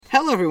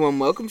Hello everyone,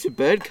 welcome to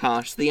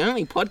Birdcast, the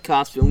only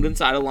podcast filmed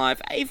inside a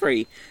live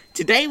aviary.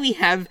 Today we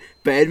have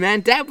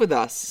Birdman Dad with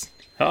us.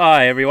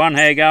 Hi everyone,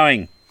 how you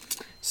going?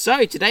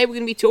 So today we're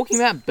going to be talking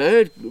about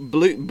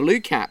blue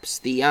caps,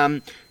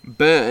 the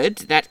bird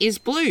that is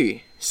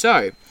blue.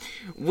 So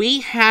we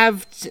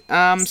have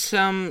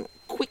some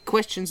quick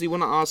questions we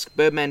want to ask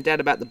Birdman Dad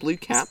about the blue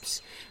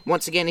caps.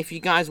 Once again, if you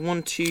guys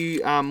want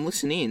to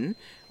listen in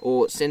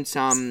or send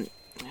some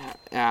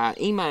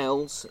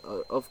emails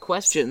of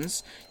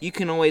questions, you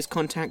can always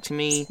contact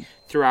me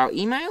through our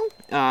email.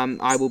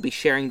 I will be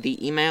sharing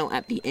the email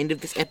at the end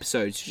of this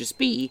episode, so just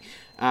be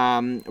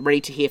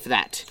ready to hear for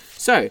that.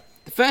 So,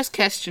 the first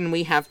question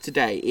we have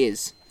today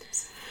is,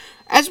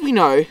 as we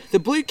know, the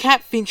blue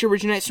cap finch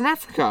originates from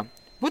Africa.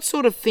 What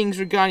sort of things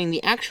regarding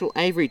the actual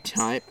aviary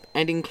type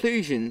and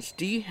inclusions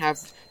do you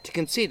have to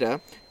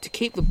consider to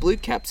keep the blue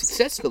cap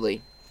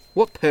successfully?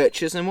 What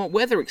perches and what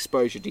weather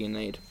exposure do you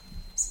need?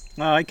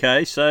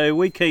 Okay, so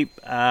we keep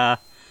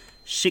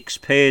 6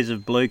 pairs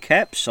of blue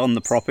caps on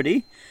the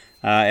property.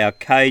 Our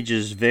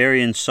cages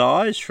vary in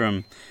size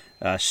from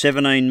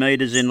 17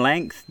 metres in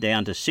length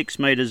down to 6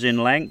 metres in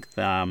length.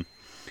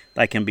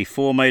 They can be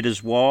 4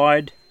 metres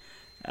wide.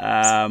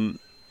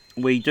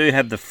 We do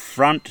have the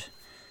front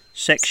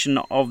section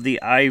of the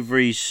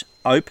aviaries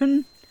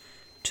open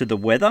to the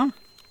weather.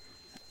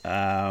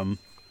 And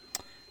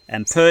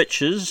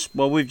perches,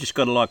 well, we've just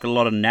got a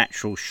lot of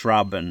natural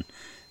shrub, and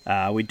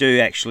we do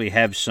actually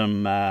have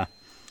some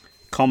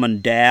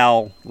common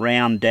dowel,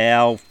 round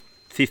dowel,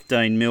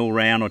 15 mil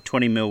round or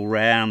 20 mil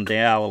round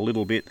dowel, a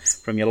little bit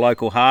from your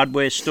local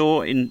hardware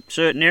store in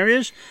certain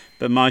areas,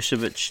 but most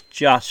of it's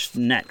just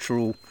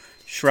natural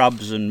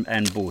shrubs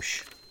and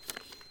bush.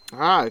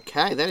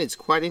 Okay, that is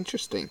quite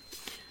interesting.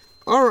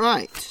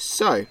 Alright,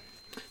 so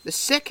the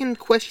second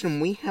question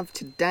we have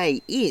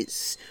today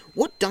is,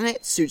 what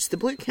diet suits the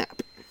blue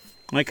cap?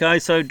 Okay,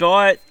 so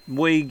diet,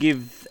 we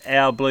give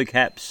our blue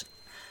caps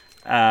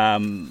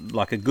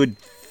like a good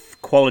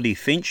quality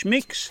finch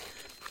mix,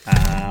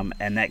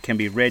 and that can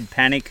be red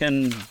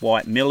pannikin,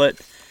 white millet,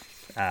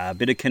 a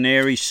bit of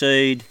canary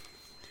seed.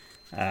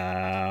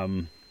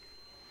 They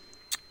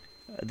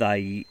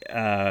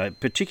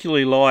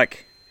particularly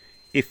like,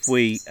 if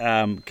we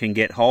can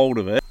get hold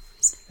of it,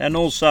 and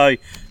also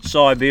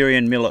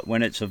Siberian millet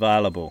when it's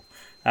available.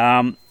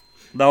 They'll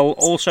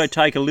also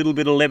take a little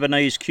bit of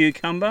Lebanese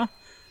cucumber.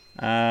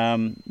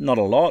 Not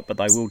a lot, but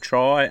they will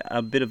try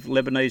a bit of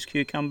Lebanese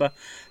cucumber.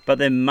 But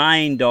their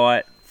main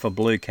diet for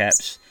blue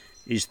caps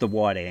is the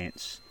white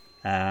ants.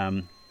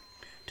 To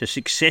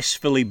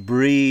successfully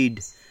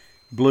breed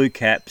blue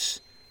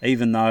caps,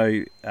 even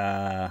though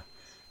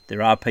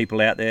there are people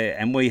out there,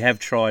 and we have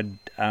tried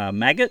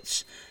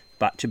maggots,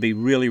 but to be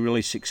really,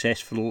 really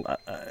successful,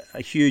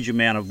 a huge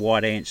amount of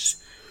white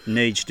ants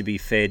needs to be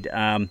fed.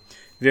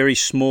 Very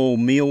small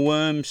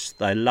mealworms,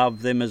 they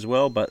love them as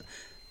well, but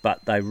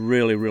they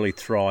really, really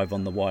thrive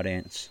on the white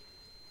ants.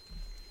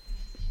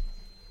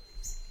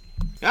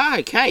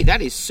 Okay,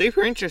 that is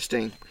super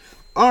interesting.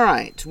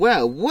 Alright,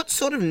 well, what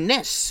sort of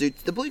nest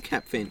suits the blue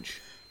cap finch?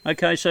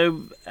 Okay,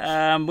 so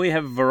we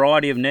have a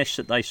variety of nests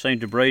that they seem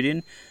to breed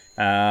in.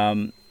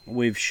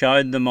 We've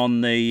showed them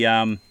on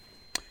the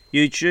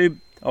YouTube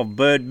of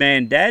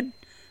Birdman Dad,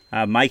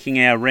 making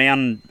our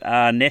round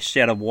nests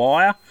out of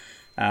wire.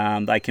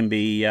 They can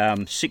be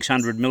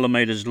 600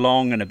 millimetres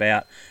long and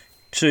about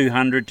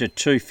 200 to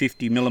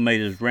 250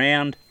 millimetres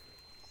round.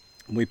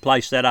 We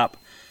place that up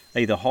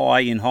either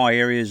in high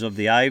areas of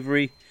the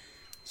aviary,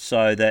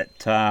 so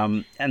that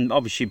and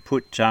obviously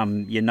put your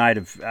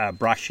native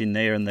brush in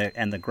there and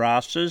the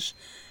grasses,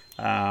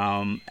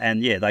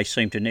 and yeah, they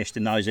seem to nest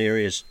in those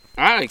areas.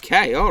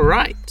 Okay, all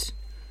right.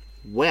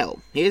 Well,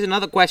 here's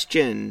another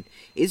question.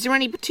 Is there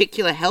any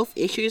particular health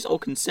issues or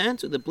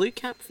concerns with the blue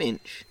cap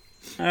finch?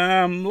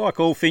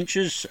 Like all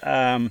finches,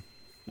 even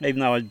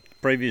though I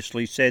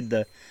previously said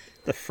the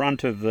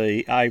front of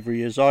the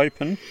aviary is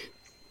open,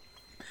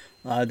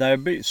 they're a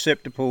bit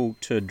susceptible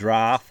to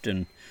draft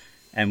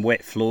and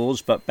wet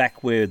floors, but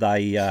back where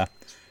they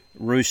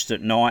roost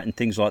at night and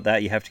things like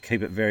that, you have to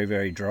keep it very,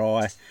 very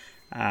dry.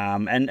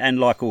 And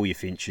like all your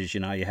finches,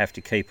 you have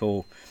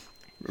to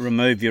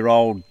remove your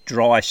old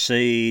dry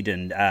seed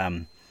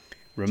and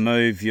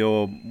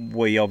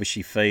we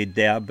obviously feed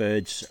our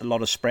birds a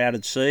lot of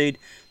sprouted seed,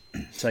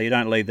 so you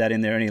don't leave that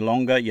in there any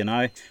longer,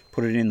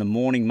 Put it in the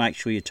morning, make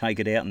sure you take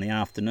it out in the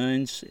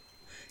afternoons.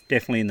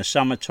 Definitely in the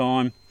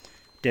summertime,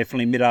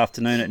 definitely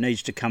mid-afternoon it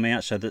needs to come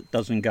out so that it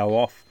doesn't go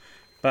off.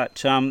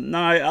 But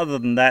no, other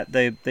than that,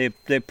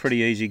 they're pretty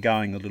easy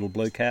going, the little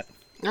blue cap.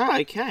 Oh,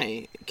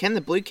 okay. Can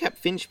the blue cap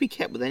finch be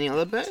kept with any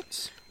other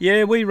birds?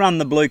 Yeah, we run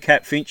the blue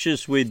cap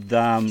finches with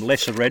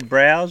lesser red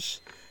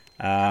brows.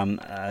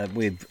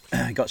 We've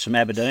got some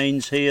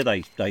Aberdeens here.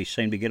 They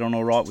seem to get on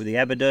all right with the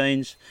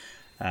Aberdeens.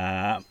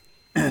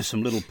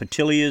 Some little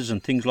Petillias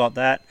and things like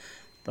that.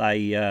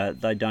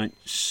 They don't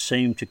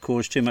seem to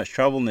cause too much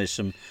trouble. And there's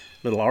some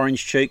little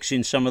orange cheeks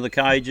in some of the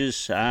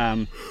cages.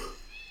 And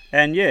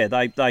yeah,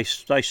 they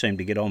seem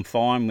to get on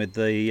fine with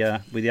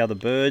the other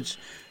birds.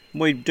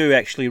 We do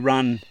actually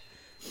run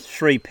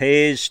 3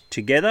 pairs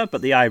together,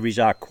 but the aviaries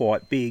are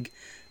quite big.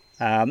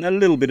 A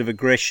little bit of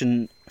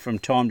aggression from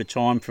time to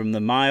time from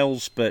the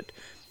males, but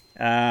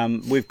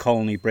we've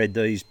colony bred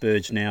these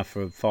birds now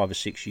for 5 or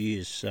 6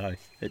 years, so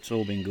it's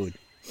all been good.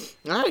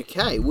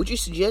 Okay, would you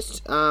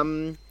suggest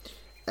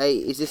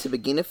is this a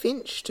beginner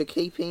finch to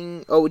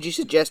keeping, or would you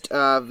suggest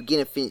a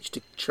beginner finch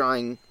to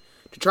try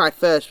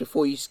first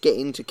before you get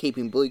into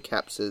keeping blue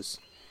cap finches?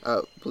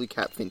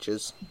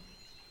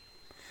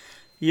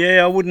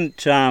 Yeah, I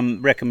wouldn't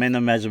recommend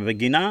them as a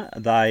beginner.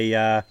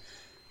 They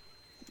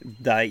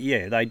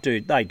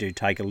do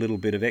take a little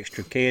bit of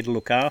extra care to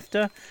look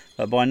after,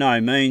 but by no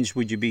means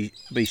would you be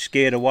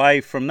scared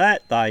away from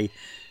that.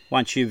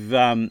 Once you've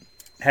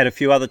had a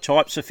few other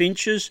types of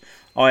finches,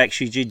 I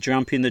actually did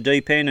jump in the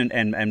deep end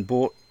and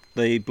bought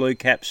the blue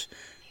caps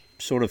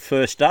sort of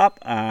first up,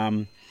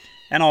 and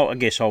I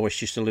guess I was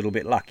just a little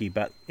bit lucky.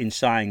 But in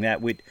saying that,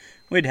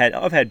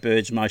 I've had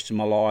birds most of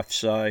my life,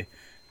 so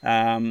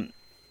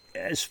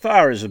as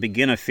far as a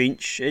beginner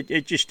finch,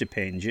 it just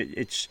depends.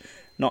 It's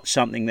not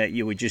something that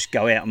you would just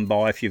go out and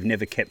buy if you've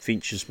never kept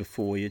finches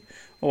before. It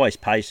always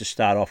pays to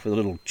start off with a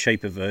little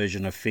cheaper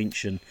version of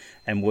finch and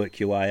work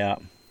your way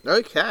up.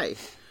 Okay,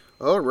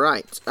 all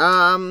right.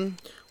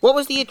 What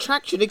was the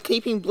attraction to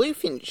keeping blue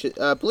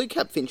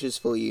cap finches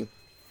for you?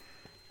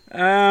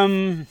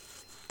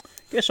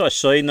 Guess I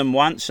seen them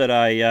once at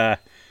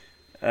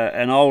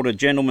an older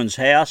gentleman's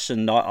house,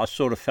 and I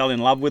sort of fell in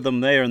love with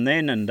them there and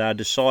then, and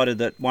decided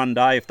that one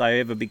day, if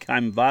they ever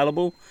became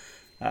available,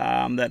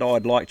 that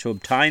I'd like to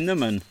obtain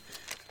them. And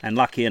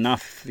lucky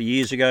enough,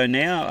 years ago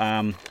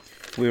now,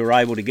 we were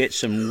able to get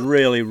some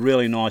really,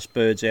 really nice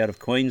birds out of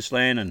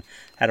Queensland and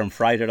had them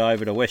freighted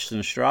over to Western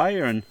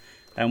Australia,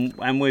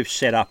 and we've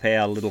set up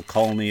our little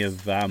colony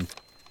of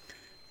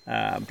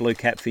blue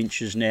cap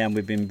finches now, and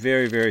we've been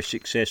very, very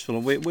successful.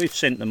 We've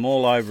sent them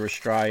all over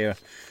Australia,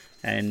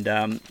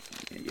 and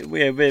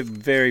we're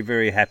very,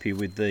 very happy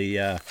with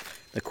the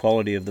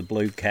quality of the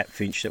blue cap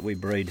finch that we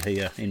breed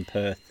here in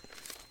Perth.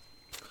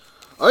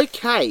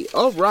 Okay,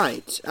 all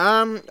right.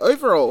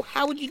 Overall,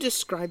 how would you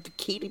describe the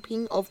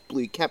keeping of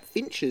blue cap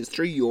finches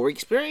through your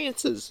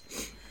experiences?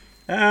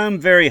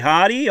 Very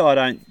hardy.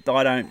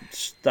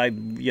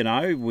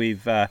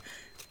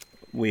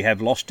 We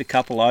have lost a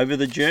couple over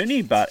the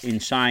journey, but in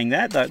saying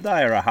that,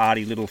 they are a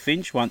hardy little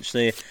finch. Once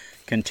they're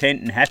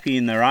content and happy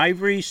in their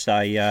aviaries,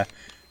 they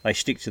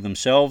stick to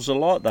themselves a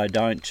lot. They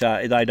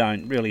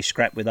don't really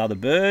scrap with other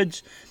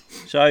birds.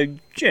 So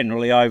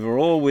generally,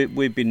 overall,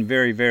 we've been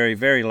very, very,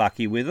 very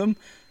lucky with them.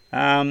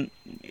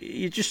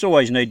 You just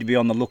always need to be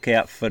on the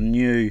lookout for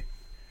new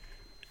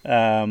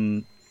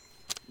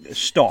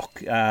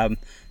stock.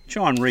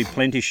 Try and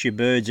replenish your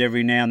birds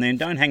every now and then.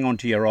 Don't hang on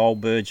to your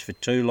old birds for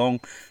too long.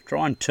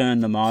 Try and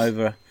turn them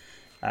over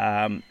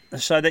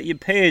so that your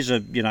pairs are,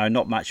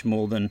 not much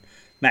more than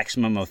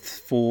maximum of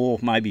 4,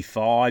 maybe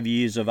 5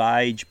 years of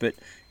age. But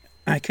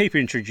keep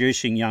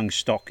introducing young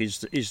stock is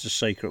the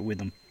secret with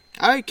them.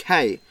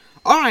 Okay.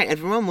 All right,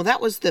 everyone. Well,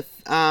 that was the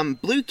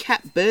Blue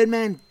Cap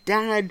Birdman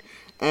Dad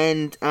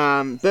and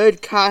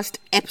Birdcast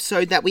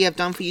episode that we have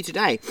done for you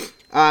today.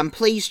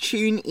 Please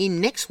tune in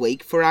next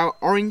week for our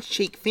orange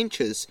cheek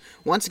finches.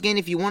 Once again,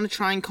 if you want to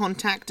try and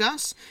contact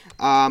us,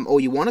 or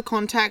you want to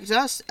contact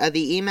us,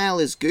 the email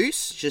is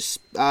goose,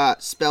 just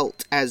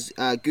spelt as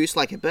goose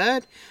like a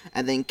bird,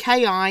 and then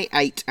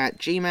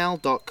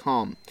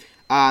ki8@gmail.com.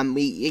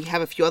 We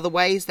have a few other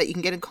ways that you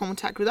can get in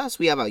contact with us.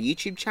 We have our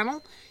YouTube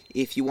channel,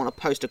 if you want to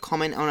post a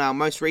comment on our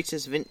most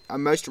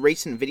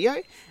recent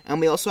video, and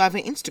we also have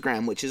an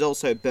Instagram, which is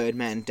also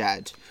Birdman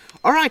Dad.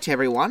 Alright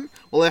everyone,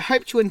 well I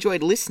hope you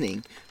enjoyed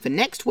listening for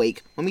next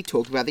week when we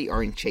talk about the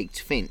orange-cheeked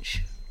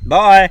finch.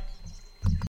 Bye!